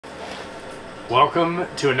Welcome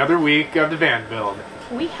to another week of the van build.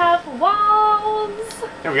 We have walls!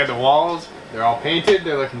 Yeah, we got the walls. They're all painted.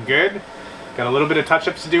 They're looking good. Got a little bit of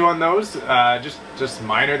touch-ups to do on those. Just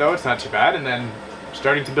minor though. It's not too bad. And then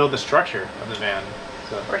starting to build the structure of the van.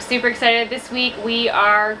 So. We're super excited. This week we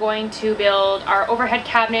are going to build our overhead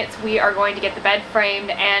cabinets. We are going to get the bed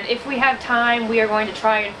framed, and if we have time, we are going to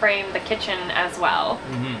try and frame the kitchen as well.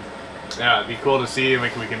 Yeah, it'd be cool to see if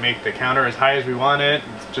we can make the counter as high as we want it.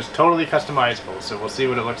 It's just totally customizable, so we'll see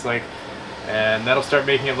what it looks like, and that'll start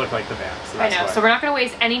making it look like the van. So I know, so we're not going to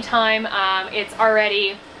waste any time. It's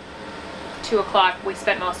already 2 o'clock. We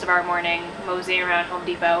spent most of our morning moseying around Home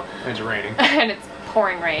Depot. And it's raining. And it's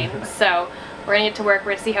pouring rain, so we're going to get to work. We're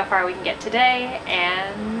going to see how far we can get today,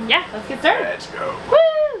 and yeah, let's get started. Let's go. Woo!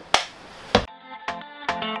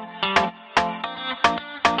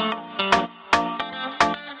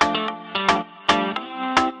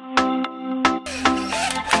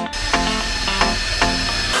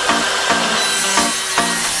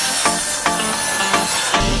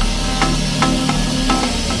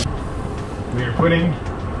 We are putting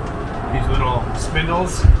these little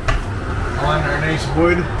spindles on our nice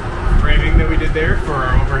wood framing that we did there for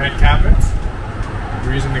our overhead cabinets.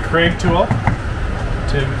 We're using the crank tool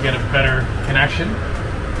to get a better connection.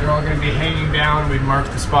 They're all going to be hanging down. We've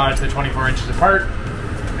marked the spots at 24 inches apart,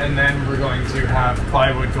 and then we're going to have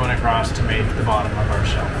plywood going across to make the bottom of our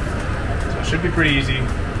shelf. So it should be pretty easy.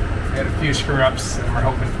 We had a few screw-ups, and we're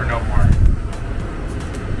hoping for no more.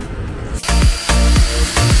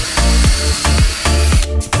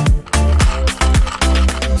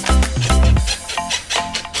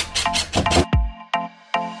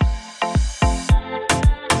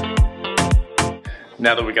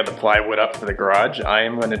 Now that we got the plywood up for the garage, I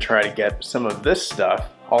am going to try to get some of this stuff,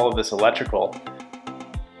 all of this electrical,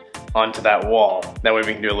 onto that wall. That way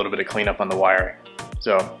we can do a little bit of cleanup on the wiring.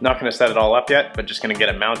 So, not going to set it all up yet, but just going to get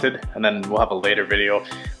it mounted, and then we'll have a later video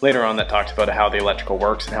later on that talks about how the electrical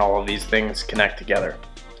works and how all of these things connect together.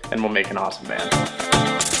 And we'll make an awesome van.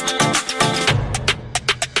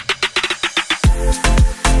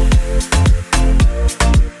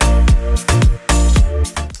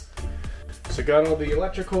 So got all the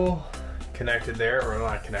electrical connected there, or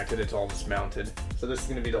not connected, it's all just mounted. So this is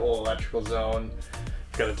going to be the whole electrical zone.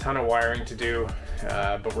 We've got a ton of wiring to do,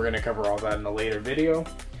 but we're going to cover all that in a later video.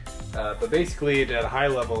 But basically at a high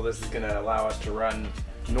level, this is going to allow us to run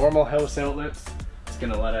normal house outlets. It's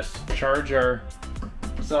going to let us charge our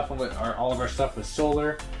stuff, all of our stuff with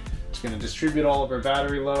solar. It's going to distribute all of our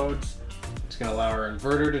battery loads. It's going to allow our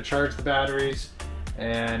inverter to charge the batteries.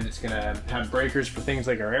 And it's going to have breakers for things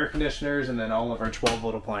like our air conditioners and then all of our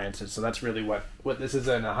 12-volt appliances. So that's really what this is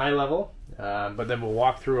in a high level, but then we'll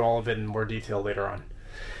walk through all of it in more detail later on.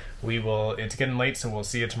 It's getting late, so we'll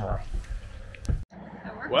see you tomorrow.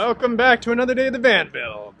 Welcome back to another day of the van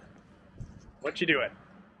build. What you doing?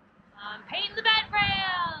 Painting the bed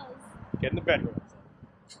rails! Getting the bed rails.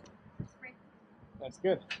 That's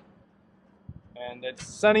good. And it's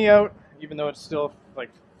sunny out, even though it's still like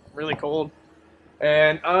really cold.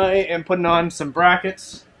 And I am putting on some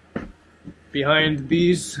brackets behind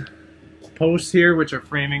these posts here, which are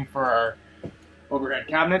framing for our overhead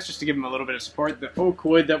cabinets, just to give them a little bit of support. The oak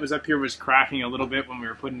wood that was up here was cracking a little bit when we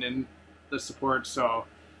were putting in the support, so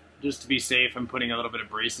just to be safe, I'm putting a little bit of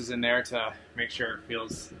braces in there to make sure it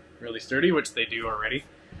feels really sturdy, which they do already.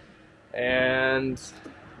 And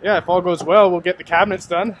yeah, if all goes well, we'll get the cabinets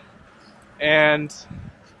done and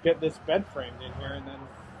get this bed framed in here, and then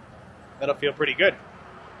that'll feel pretty good.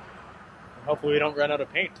 And hopefully we don't run out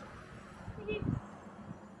of paint.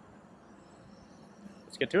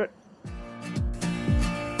 Let's get to it.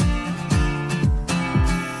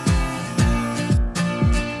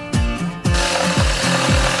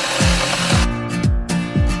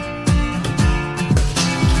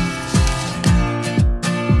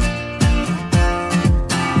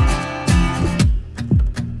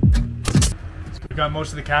 So we got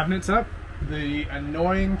most of the cabinets up. The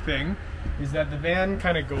annoying thing is that the van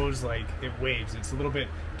kind of goes like, it waves. It's a little bit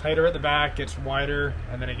tighter at the back, gets wider,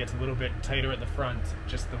 and then it gets a little bit tighter at the front,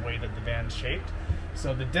 just the way that the van's shaped.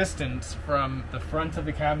 So the distance from the front of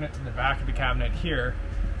the cabinet to the back of the cabinet here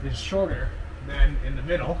is shorter than in the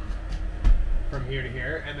middle, from here to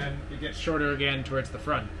here, and then it gets shorter again towards the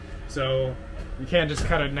front. So you can't just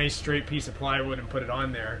cut a nice straight piece of plywood and put it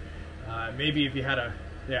on there. Maybe if you had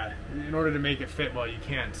in order to make it fit well, you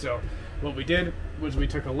can't. So what we did was we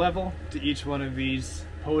took a level to each one of these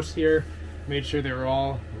posts here, made sure they were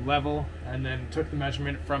all level, and then took the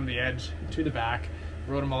measurement from the edge to the back,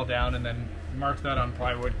 wrote them all down, and then marked that on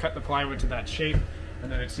plywood, cut the plywood to that shape,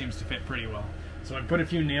 and then it seems to fit pretty well. So I put a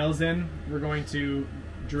few nails in. We're going to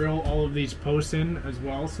drill all of these posts in as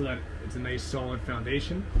well so that it's a nice solid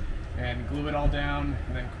foundation, and glue it all down,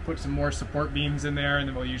 and then put some more support beams in there, and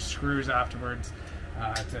then we'll use screws afterwards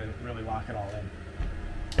to really lock it all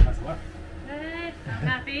in. How's it look? Good. I'm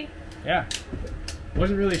happy. Yeah.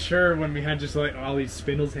 Wasn't really sure when we had just like all these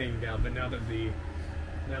spindles hanging down, but now that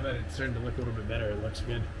it's starting to look a little bit better, it looks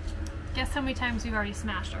good. Guess how many times we've already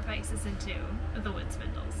smashed our faces into the wood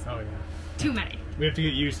spindles? Oh yeah. Too many. We have to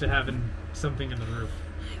get used to having something in the roof.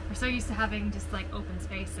 We're so used to having just like open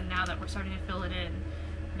space, and now that we're starting to fill it in,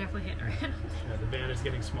 we're definitely hitting our head. Yeah, the van is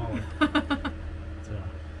getting smaller. So,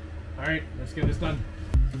 all right, let's get this done.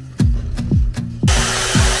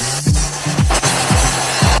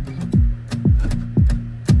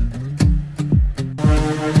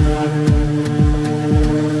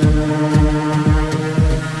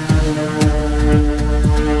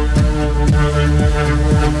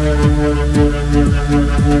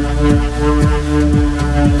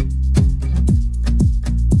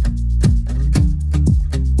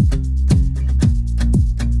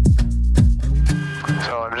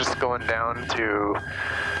 Going down to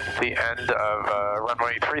the end of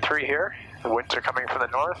runway 33 here. The winds are coming from the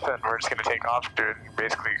north, and we're just going to take off and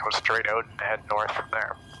basically go straight out and head north from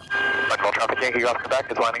there. Control traffic Yankee Golf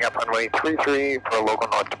Quebec is lining up runway 33 for a local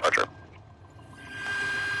north departure.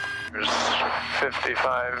 There's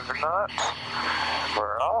 55 knots.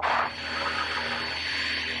 We're off.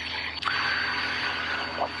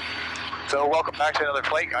 So welcome back to another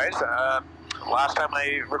flight, guys. Last time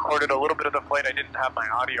I recorded a little bit of the flight, I didn't have my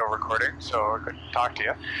audio recording, so I couldn't talk to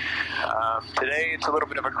you. Today it's a little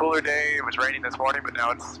bit of a cooler day. It was raining this morning, but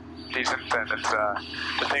now it's decent, and it's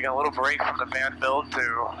just taking a little break from the van build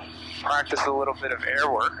to practice a little bit of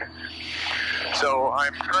air work. So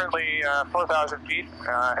I'm currently 4,000 feet,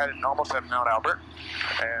 headed almost at Mount Albert,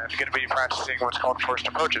 and going to be practicing what's called forced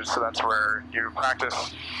approaches. So that's where you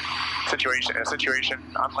practice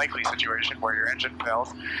unlikely situation where your engine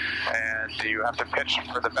fails and you have to pitch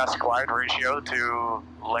for the best glide ratio to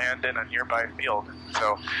land in a nearby field.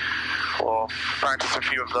 So we'll practice a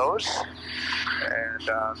few of those, and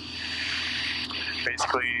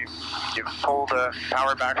basically you pull the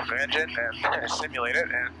power back from the engine and simulate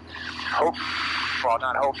it and hope, well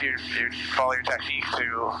not hope, you follow your technique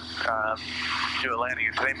to do a landing.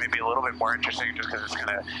 And today may be a little bit more interesting just because it's kind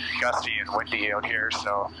of gusty and windy out here,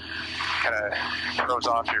 so kind of throws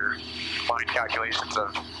off your mind calculations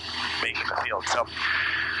of making the field. So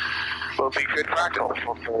will be good practice.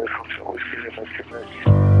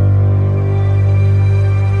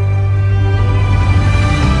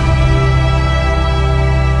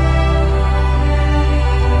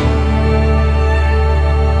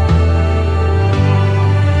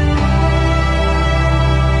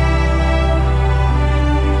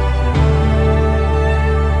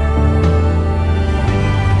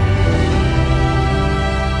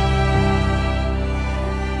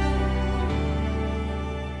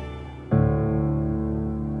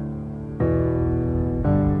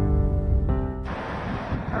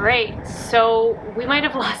 Alright, so we might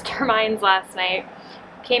have lost our minds last night.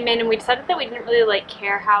 Came in and we decided that we didn't really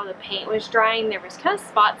care how the paint was drying. There was kind of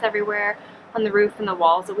spots everywhere on the roof and the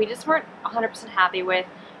walls that we just weren't 100% happy with.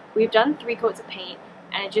 We've done 3 coats of paint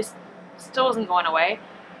and it just still wasn't going away.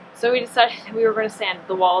 So we decided that we were going to sand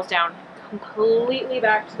the walls down completely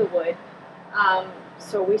back to the wood.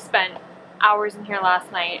 So we spent hours in here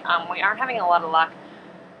last night. We aren't having a lot of luck.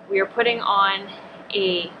 We are putting on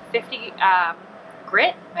a 50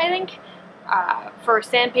 grit, I think, for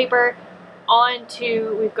sandpaper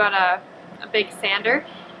onto, we've got a big sander.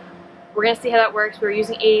 We're going to see how that works. We were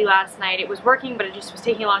using 80 last night. It was working, but it just was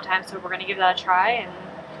taking a long time, so we're going to give that a try, and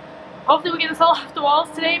hopefully we get this all off the walls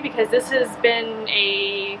today, because this has been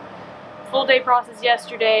a full day process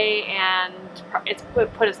yesterday, and it's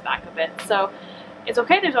put us back a bit. So it's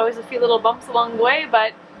okay, there's always a few little bumps along the way,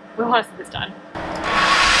 but we want to see this done.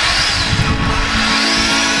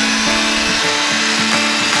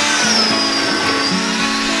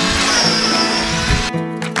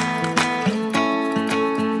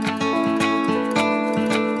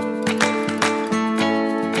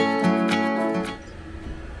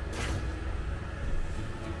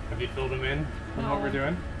 Have you filled them in on what we're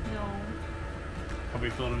doing? No. Have we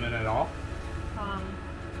filled them in at all?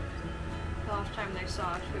 The last time they saw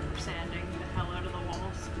us, we were sanding the hell out of the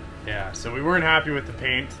walls. Yeah, so we weren't happy with the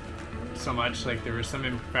paint so much. Like, there were some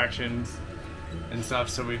imperfections and stuff,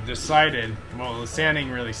 so we decided, well, the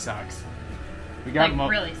sanding really sucks. We got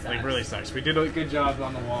really sucks. Like, really sucks. We did a good job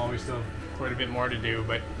on the wall. We still have quite a bit more to do,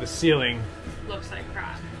 but the ceiling Looks like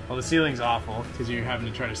crap. well, the ceiling's awful because you're having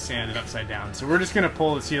to try to sand it upside down. So we're just gonna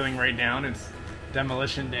pull the ceiling right down. It's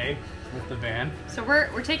demolition day. with the van. So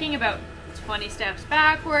we're taking about 20 steps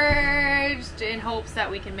backwards in hopes that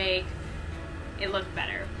we can make it look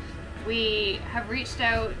better. We have reached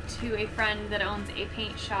out to a friend that owns a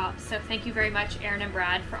paint shop, so thank you very much, Aaron and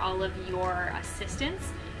Brad, for all of your assistance.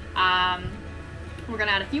 We're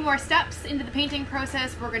gonna add a few more steps into the painting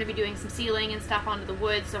process. We're gonna be doing some sealing and stuff onto the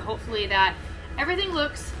wood, so hopefully that everything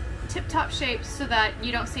looks tip-top shape so that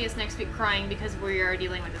you don't see us next week crying because we are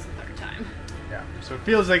dealing with this a third time. Yeah, so it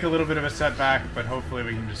feels like a little bit of a setback, but hopefully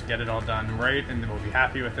we can just get it all done right, and then we'll be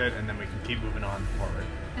happy with it, and then we can keep moving on forward.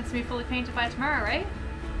 It's gonna be fully painted by tomorrow, right?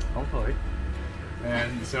 Hopefully.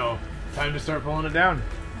 And so, time to start pulling it down.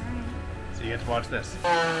 Alright. So you get to watch this.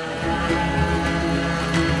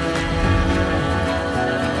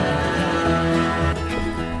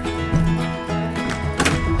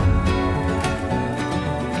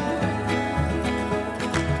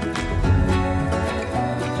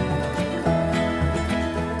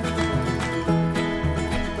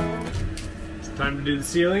 It's time to do the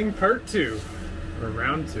ceiling part 2, or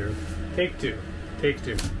round 2. Take 2. Take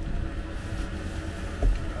 2.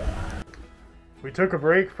 We took a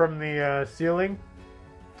break from the ceiling,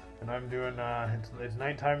 and I'm doing, it's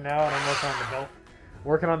nighttime now, and I'm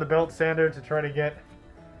working on the belt sander to try to get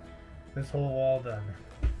this whole wall done.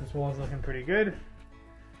 This wall is looking pretty good.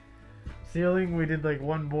 Ceiling, we did like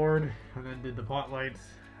one board, and then did the pot lights,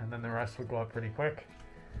 and then the rest would go up pretty quick.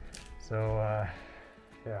 So,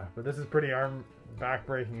 yeah, but this is pretty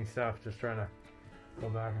back-breaking stuff, just trying to go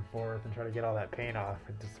back and forth and try to get all that paint off.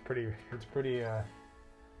 It's pretty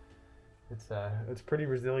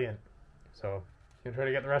resilient. So gonna try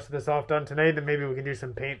to get the rest of this off done tonight, then maybe we can do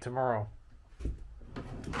some paint tomorrow.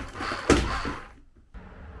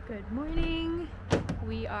 Good morning.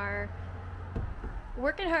 We are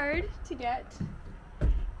working hard to get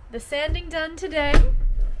the sanding done today.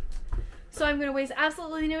 So I'm gonna waste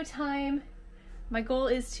absolutely no time. My goal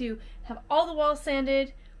is to have all the walls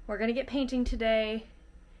sanded. We're gonna get painting today,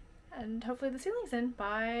 and hopefully the ceiling's in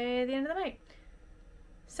by the end of the night.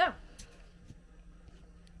 So,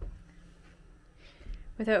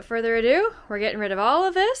 without further ado, we're getting rid of all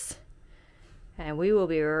of this, and we will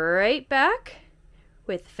be right back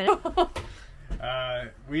with finish.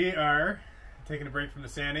 We are taking a break from the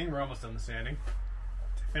sanding. We're almost done the sanding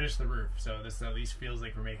to finish the roof. So this at least feels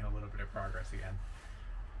like we're making a little bit of progress again.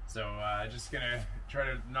 So just gonna try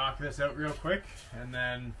to knock this out real quick and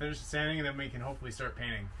then finish the sanding, and then we can hopefully start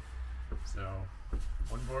painting. So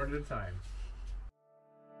one board at a time.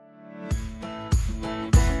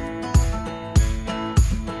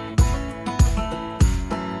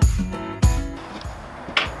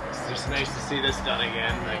 It's just nice to see this done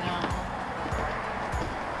again.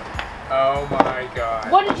 Oh my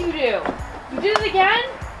god. What did you do? You did it again?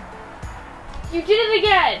 You did it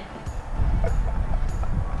again!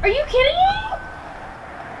 Are you kidding me?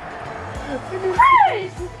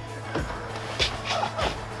 Chris! You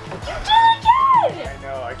did it again! I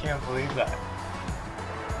know, I can't believe that.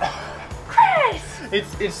 Chris!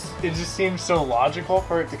 It just seems so logical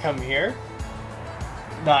for it to come here.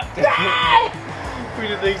 Not. We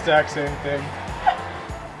did the exact same thing.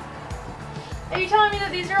 Are you telling me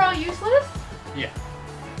that these are all useless? Yeah.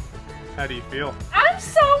 How do you feel? I'm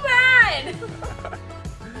so mad!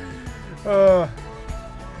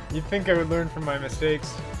 You'd think I would learn from my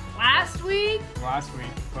mistakes Last week? last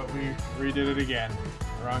week, but we redid it again.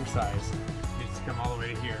 Wrong size. Needs to come all the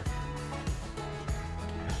way to here.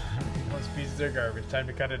 Those pieces are garbage. Time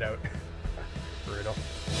to cut it out. Brutal.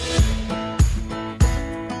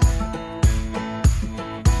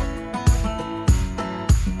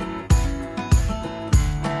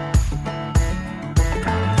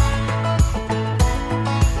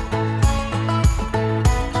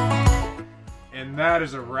 And that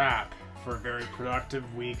is a wrap for a very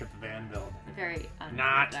productive week at the van build. A very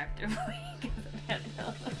Not. unproductive week of the van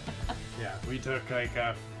build. Yeah, we took like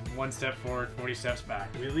one step forward, 40 steps back.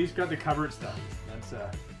 We at least got the cupboards done. That's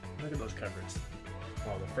look at those cupboards.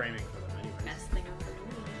 Well, the framing for them, anyways. Best thing I've ever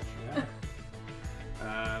done.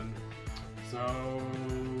 Yeah. So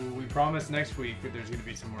we promise next week that there's going to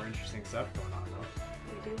be some more interesting stuff going on, though.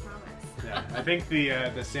 We do promise. Yeah, I think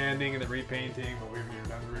the sanding and the repainting, well, we were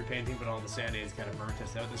done with repainting, but all the sanding has kind of burnt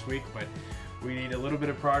us out this week. But we need a little bit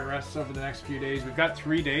of progress over the next few days. We've got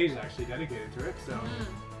 3 days actually dedicated to it, so.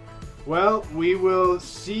 Well, we will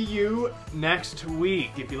see you next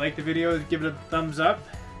week. If you like the video, give it a thumbs up.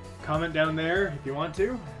 Comment down there if you want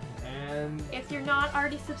to. And if you're not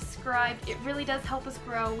already subscribed, it really does help us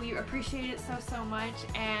grow. We appreciate it so much,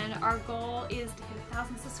 and our goal is to hit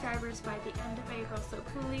 1,000 subscribers by the end of April, so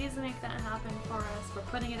please make that happen for us. We're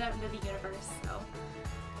putting it out into the universe, so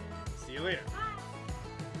see you later. bye!